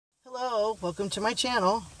Hello, welcome to my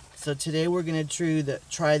channel. So today we're going to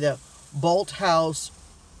try the BOLTHOUSE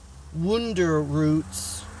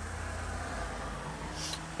WUNDEROOTS,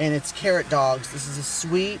 and it's carrot dogs. This is a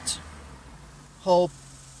sweet, whole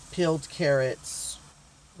peeled carrots,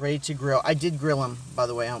 ready to grill. I did grill them, by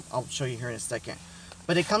the way. I'll show you here in a second.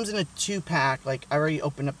 But it comes in a 2-pack. Like, I already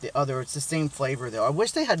opened up the other. It's the same flavor though. I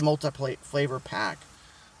wish they had multi-flavor pack,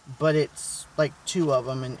 but it's like 2 of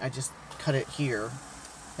them, and I just cut it here.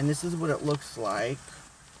 And this is what it looks like.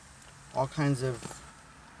 All kinds of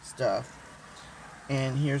stuff.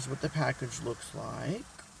 And here's what the package looks like.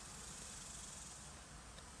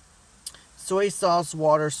 Soy sauce,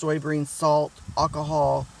 water, soybean, salt,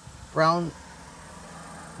 alcohol, brown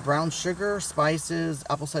sugar, spices,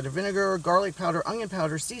 apple cider vinegar, garlic powder, onion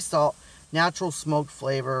powder, sea salt, natural smoked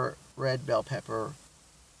flavor, red bell pepper,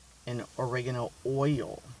 and oregano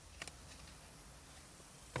oil.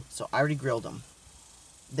 So I already grilled them.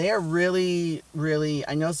 They are really, really,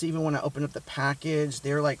 I noticed even when I opened up the package,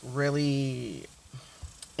 they're like really,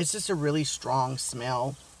 it's just a really strong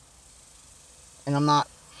smell. And I'll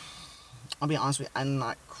be honest with you, I'm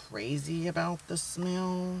not crazy about the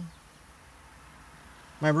smell.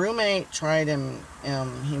 My roommate tried him,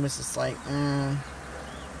 he was just like, I'll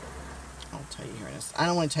tell you here in this. I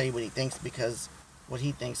don't want to tell you what he thinks, because what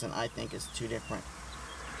he thinks and I think is 2 different.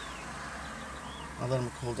 I'll let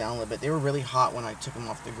them cool down a little bit. They were really hot when I took them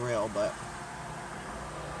off the grill, but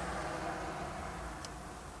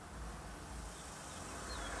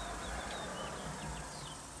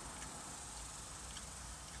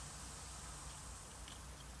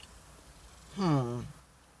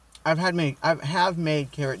I have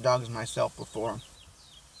made carrot dogs myself before,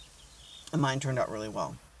 and mine turned out really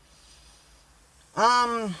well.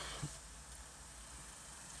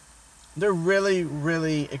 They're really,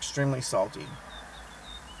 really extremely salty.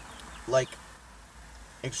 Like,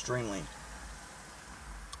 extremely.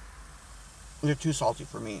 They're too salty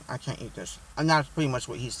for me. I can't eat this. And that's pretty much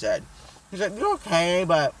what he said. He said, "You're okay,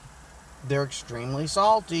 but they're extremely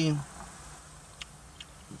salty."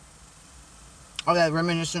 Oh, that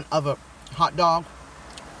reminiscent of a hot dog.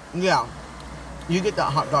 Yeah, you get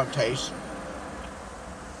that hot dog taste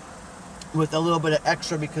with a little bit of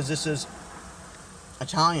extra, because this is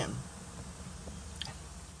Italian.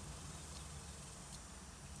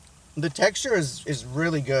 The texture is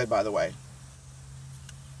really good, by the way.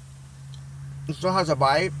 It still has a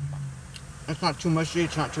bite. It's not too mushy,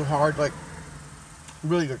 it's not too hard. Like,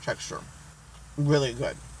 really good texture. Really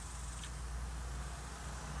good.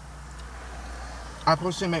 I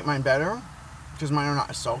personally make mine better, because mine are not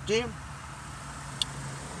as salty.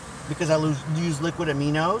 Because I use liquid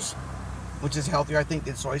aminos, which is healthier, I think,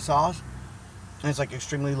 than soy sauce. And it's like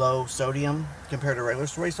extremely low sodium compared to regular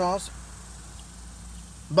soy sauce.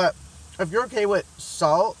 But if you're okay with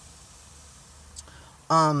salt,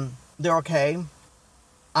 they're okay.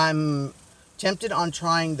 I'm tempted on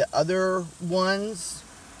trying the other ones.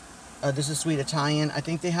 This is Sweet Italian. I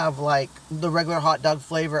think they have like the regular hot dog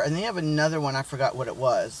flavor, and they have another one. I forgot what it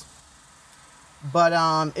was. But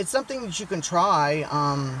it's something that you can try.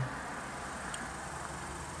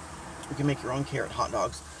 You can make your own carrot hot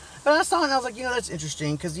dogs. But I saw it and I was like, that's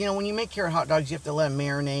interesting. Because, when you make carrot hot dogs, you have to let them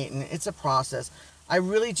marinate. And it's a process. I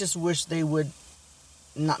really just wish they would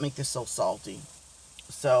not make this so salty.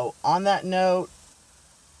 So, on that note,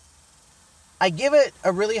 I give it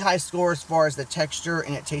a really high score as far as the texture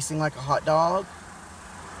and it tasting like a hot dog.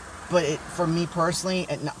 But for me personally,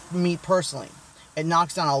 it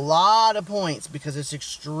knocks down a lot of points because it's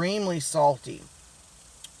extremely salty.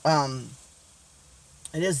 It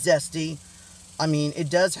is zesty. I mean, it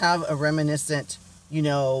does have a reminiscent,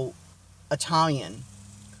 Italian.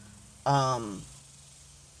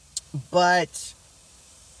 But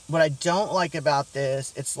what I don't like about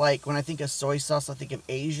this, it's like when I think of soy sauce, I think of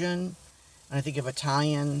Asian. And I think of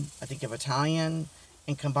Italian,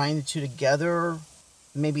 and combine the 2 together,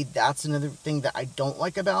 maybe that's another thing that I don't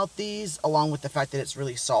like about these, along with the fact that it's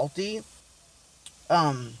really salty.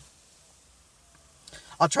 I'll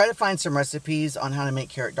try to find some recipes on how to make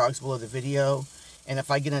carrot dogs below the video, and if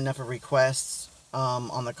I get enough of requests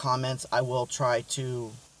on the comments, I will try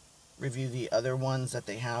to review the other ones that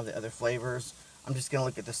they have, the other flavors. I'm just going to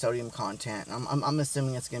look at the sodium content. I'm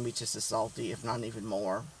assuming it's going to be just as salty, if not even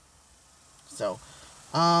more. So,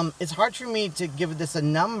 it's hard for me to give this a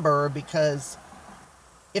number, because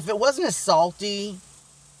if it wasn't as salty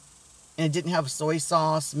and it didn't have soy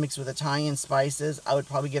sauce mixed with Italian spices, I would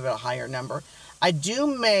probably give it a higher number. I do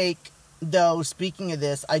make, though, speaking of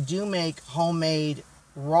this, I do make homemade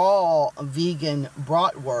raw vegan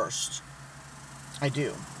bratwurst. I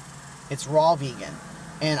do. It's raw vegan.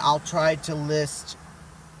 And I'll try to list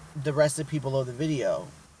the recipe below the video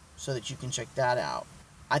so that you can check that out.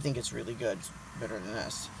 I think it's really good. It's better than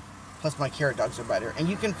this. Plus my carrot dogs are better. And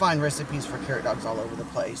you can find recipes for carrot dogs all over the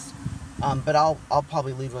place. But I'll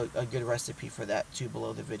probably leave a good recipe for that too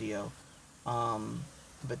below the video.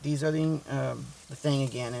 But these are the thing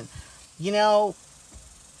again. And, you know,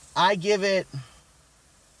 I give it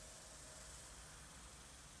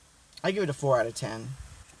a 4 out of 10.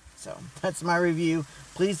 So that's my review.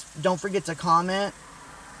 Please don't forget to comment,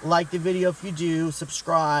 like the video if you do,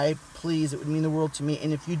 subscribe, please. It would mean the world to me.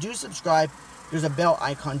 And if you do subscribe, there's a bell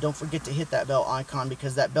icon. Don't forget to hit that bell icon,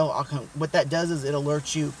 because that bell icon, what that does is it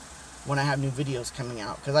alerts you when I have new videos coming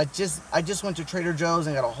out. Because I just went to Trader Joe's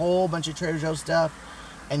and got a whole bunch of Trader Joe's stuff.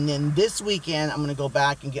 And then this weekend, I'm going to go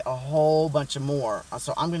back and get a whole bunch of more.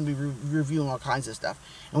 So I'm going to be reviewing all kinds of stuff.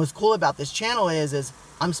 And what's cool about this channel is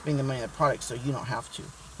I'm spending the money on the product, so you don't have to.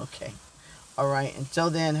 Okay. All right. Until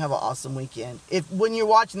then, have an awesome weekend. When you're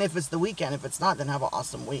watching, if it's the weekend. If it's not, then have an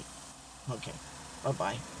awesome week. Okay.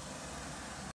 Bye-bye.